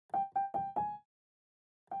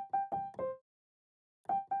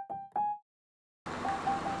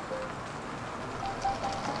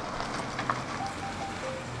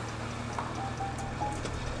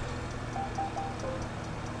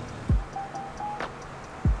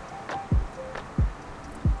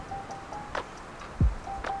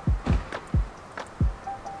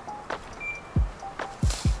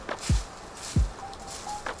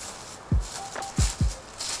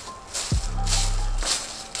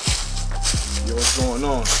Yo, what's going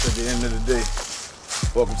on? It's at the end of the day.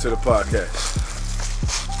 Welcome to the podcast.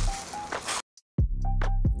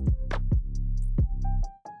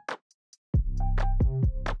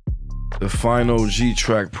 The final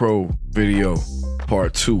G-Track Pro video,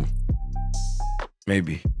 part 2.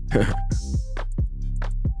 Maybe. You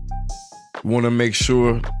want to make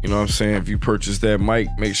sure, you know what I'm saying, if you purchase that mic,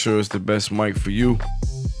 make sure it's the best mic for you.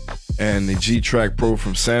 And the G-Track Pro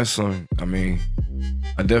from Samson, I mean,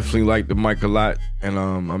 I definitely like the mic a lot. And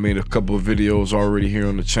I made a couple of videos already here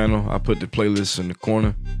on the channel. I put the playlists in the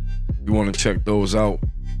corner. You want to check those out.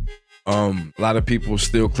 A lot of people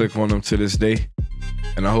still click on them to this day.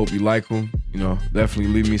 And I hope you like them. You know,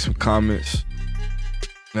 definitely leave me some comments.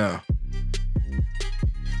 Now,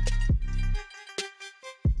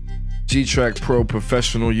 G-Track Pro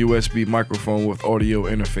professional USB microphone with audio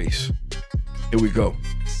interface. Here we go.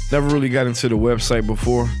 Never really got into the website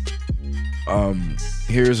before.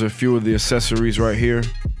 Here's a few of the accessories right here.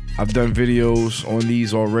 I've done videos on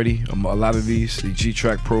these already. A lot of these, the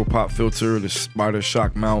G-Track Pro pop filter, the spider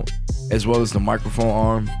shock mount, as well as the microphone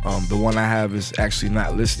arm. The one I have is actually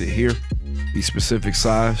not listed here, the specific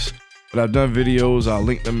size. But I've done videos. I'll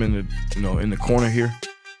link them in the in the corner here.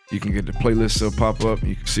 You can get the playlist, they'll pop up.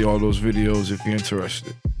 You can see all those videos if you're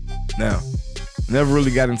interested. Now, never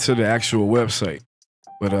really got into the actual website,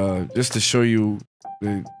 but just to show you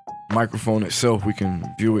the microphone itself, we can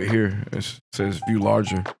view it here. It says view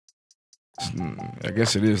larger. I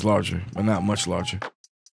guess it is larger, but not much larger.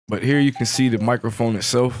 But here you can see the microphone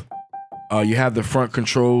itself. You have the front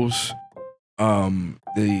controls.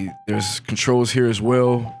 There's controls here as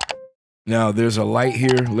well. Now there's a light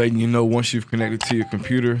here letting you know once you've connected to your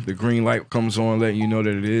computer. The green light comes on letting you know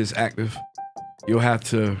that it is active. You'll have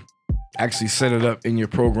to actually set it up in your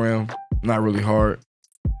program. Not really hard.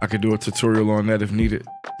 I could do a tutorial on that if needed.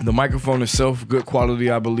 The microphone itself, good quality,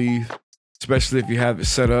 I believe. Especially if you have it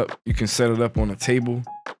set up. You can set it up on a table.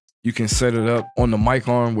 You can set it up on the mic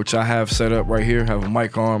arm, which I have set up right here. I have a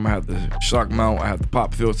mic arm, I have the shock mount, I have the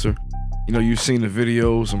pop filter. You know, you've seen the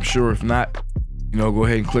videos, I'm sure. If not, you know, go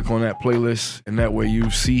ahead and click on that playlist, and that way you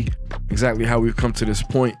see exactly how we've come to this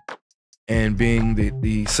point. And being that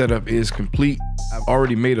the setup is complete, I've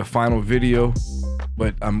already made a final video,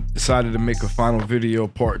 but I'm decided to make a final video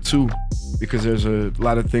part 2 because there's a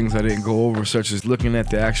lot of things I didn't go over, such as looking at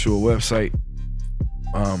the actual website.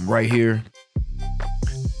 Right here,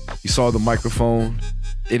 you saw the microphone.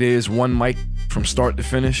 It is one mic from start to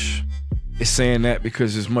finish. It's saying that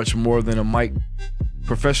because it's much more than a mic.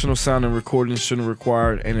 Professional sound and recording shouldn't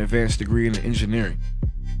require an advanced degree in engineering.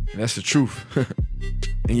 And that's the truth.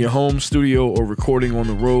 In your home studio or recording on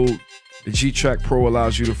the road, the G-Track Pro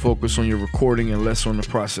allows you to focus on your recording and less on the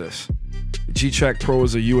process. The G-Track Pro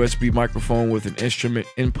is a USB microphone with an instrument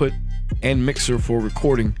input and mixer for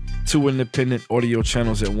recording 2 independent audio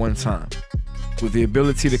channels at one time. With the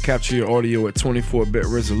ability to capture your audio at 24-bit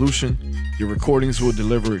resolution, your recordings will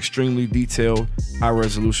deliver extremely detailed,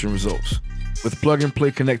 high-resolution results. With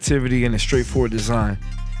plug-and-play connectivity and a straightforward design,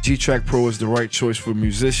 G-Track Pro is the right choice for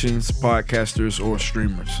musicians, podcasters, or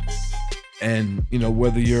streamers. And, you know,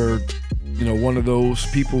 whether you're, you know, one of those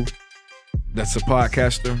people that's a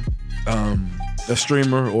podcaster, a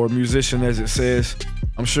streamer, or a musician, as it says,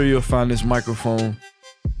 I'm sure you'll find this microphone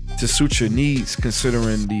to suit your needs,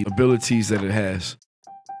 considering the abilities that it has.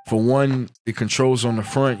 For one, the controls on the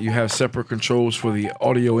front, you have separate controls for the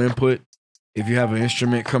audio input. If you have an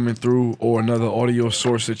instrument coming through or another audio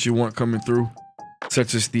source that you want coming through,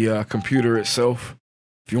 such as the computer itself,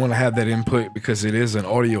 if you want to have that input, because it is an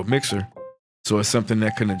audio mixer, so it's something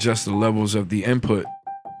that can adjust the levels of the input.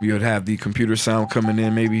 You would have the computer sound coming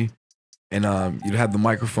in maybe, and you'd have the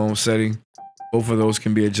microphone setting. Both of those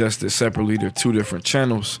can be adjusted separately. They're 2 different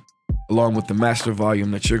channels, along with the master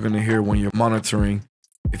volume that you're going to hear when you're monitoring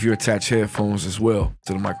if you attach headphones as well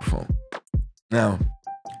to the microphone. Now,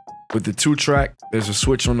 with the 2-track, there's a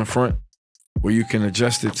switch on the front where you can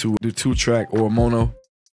adjust it to do 2-track or mono.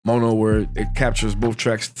 Mono, where it captures both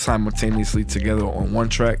tracks simultaneously together on one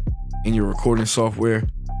track in your recording software.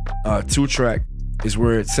 2-track is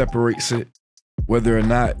where it separates it, whether or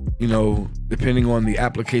not, you know, depending on the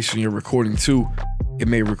application you're recording to, it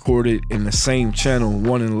may record it in the same channel,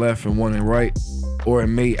 one in left and one in right, or it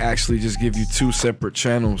may actually just give you 2 separate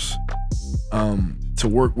channels to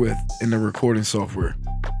work with in the recording software.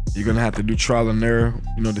 You're gonna have to do trial and error,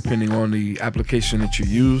 you know, depending on the application that you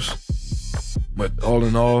use. But all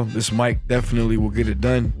in all, this mic definitely will get it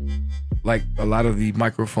done. Like a lot of the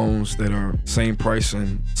microphones that are same price,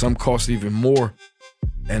 and some cost even more.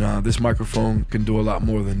 And this microphone can do a lot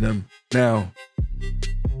more than them. Now,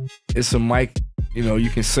 it's a mic you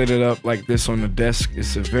can set it up like this on the desk.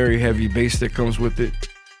 It's a very heavy bass that comes with it.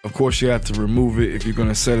 Of course, you have to remove it if you're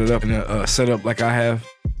gonna set it up in a setup like I have,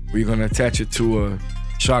 where you're gonna attach it to a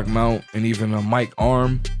shock mount and even a mic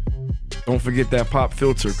arm. Don't forget that pop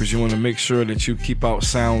filter, because you want to make sure that you keep out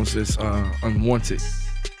sounds that's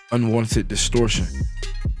unwanted distortion.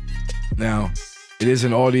 Now, it is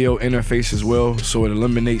an audio interface as well, so it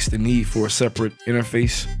eliminates the need for a separate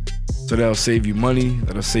interface. So that'll save you money,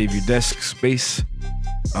 that'll save you desk space.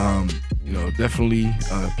 Definitely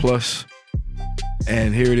a plus.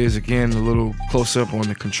 And here it is again, a little close up on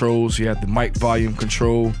the controls. You have the mic volume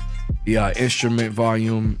control, the instrument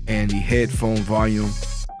volume, and the headphone volume.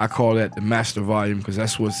 I call that the master volume, because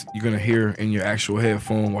that's what you're gonna hear in your actual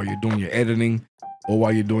headphone while you're doing your editing or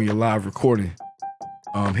while you're doing your live recording.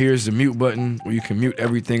 Here's the mute button, where you can mute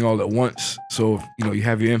everything all at once. So if you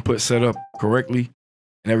have your input set up correctly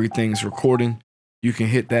and everything's recording, you can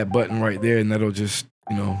hit that button right there, and that'll just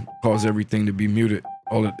cause everything to be muted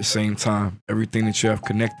all at the same time. Everything that you have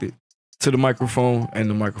connected to the microphone and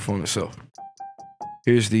the microphone itself.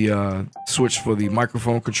 Here's the switch for the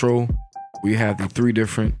microphone control. We have the 3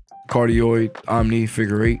 different cardioid, omni,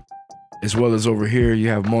 figure 8, as well as over here you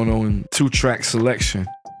have mono and 2-track selection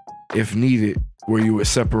if needed, where you would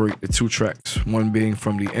separate the 2 tracks, one being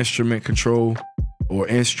from the instrument control or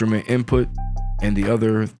instrument input, and the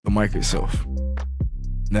other the mic itself.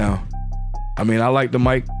 Now, I like the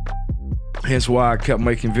mic, hence why I kept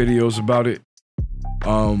making videos about it.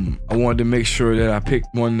 I wanted to make sure that I picked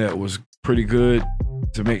one that was pretty good,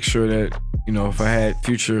 to make sure that if I had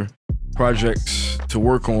future projects to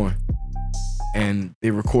work on and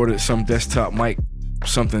they recorded some desktop mic,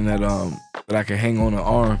 something that I could hang on an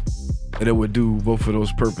arm, that it would do both of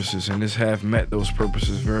those purposes, and this have met those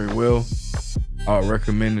purposes very well. I would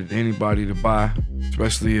recommend it to anybody to buy,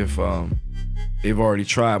 especially if they've already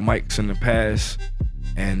tried mics in the past,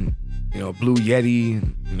 and Blue Yeti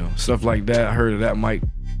and stuff like that. I heard of that mic,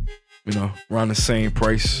 around the same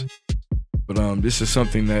price. But this is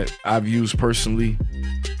something that I've used personally.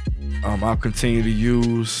 I'll continue to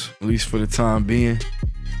use, at least for the time being.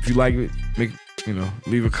 If you like it,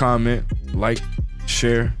 leave a comment, like,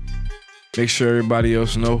 share. Make sure everybody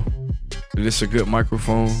else know that it's a good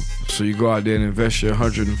microphone. So you go out there and invest your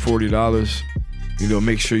 $140.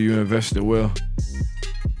 Make sure you invest it well.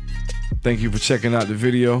 Thank you for checking out the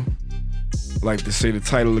video. I'd like to say the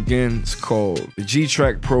title again. It's called the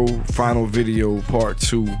G-Track Pro Final Video Part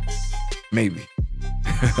 2, maybe.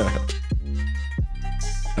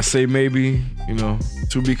 I say maybe,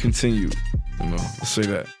 to be continued. Let's say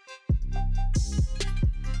that.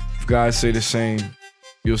 If guys say the same,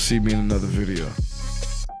 you'll see me in another video.